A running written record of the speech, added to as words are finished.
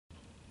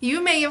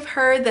You may have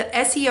heard that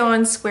SEO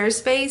on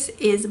Squarespace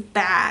is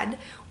bad.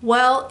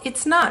 Well,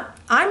 it's not.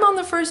 I'm on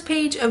the first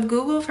page of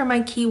Google for my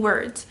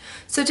keywords.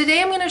 So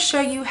today I'm going to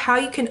show you how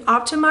you can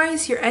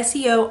optimize your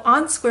SEO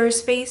on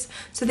Squarespace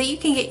so that you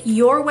can get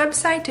your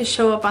website to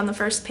show up on the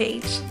first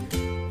page.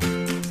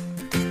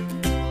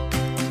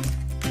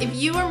 If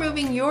you are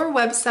moving your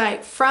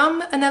website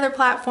from another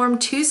platform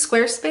to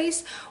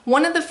Squarespace,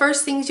 one of the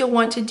first things you'll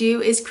want to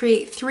do is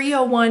create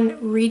 301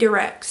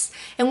 redirects.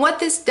 And what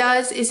this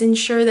does is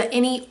ensure that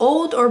any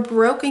old or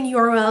broken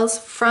URLs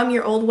from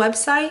your old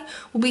website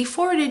will be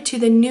forwarded to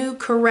the new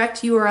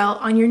correct URL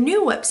on your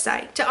new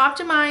website. To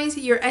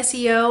optimize your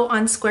SEO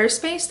on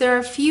Squarespace, there are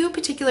a few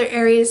particular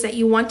areas that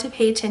you want to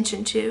pay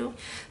attention to.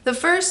 The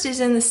first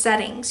is in the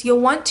settings. You'll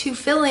want to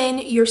fill in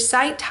your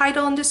site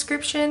title and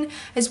description,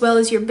 as well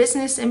as your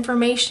business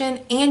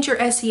information and your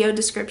SEO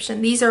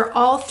description. These are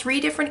all three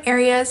different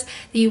areas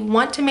that you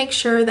want to make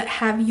sure that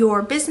have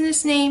your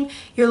business name,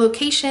 your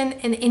location,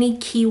 and any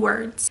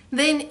keywords.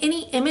 Then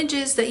any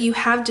images that you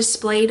have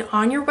displayed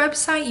on your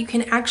website, you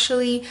can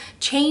actually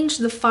change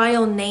the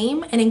file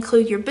name and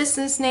include your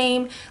business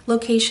name,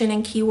 location,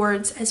 and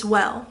keywords as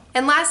well.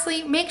 And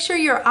lastly, make sure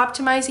you're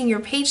optimizing your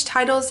page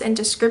titles and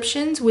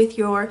descriptions with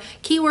your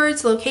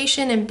keywords,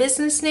 location, and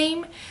business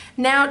name.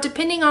 Now,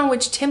 depending on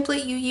which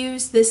template you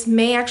use, this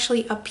may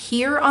actually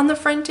appear on the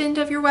front end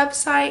of your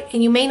website,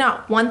 and you may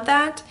not want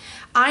that.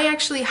 I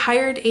actually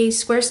hired a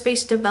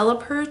Squarespace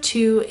developer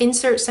to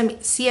insert some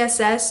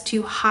CSS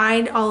to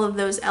hide all of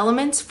those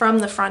elements from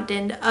the front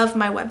end of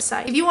my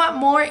website. If you want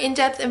more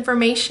in-depth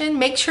information,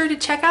 make sure to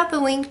check out the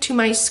link to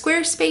my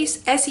Squarespace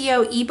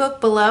SEO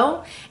ebook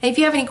below. And if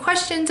you have any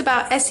questions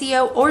about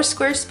SEO or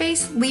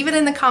Squarespace, leave it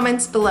in the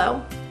comments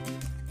below.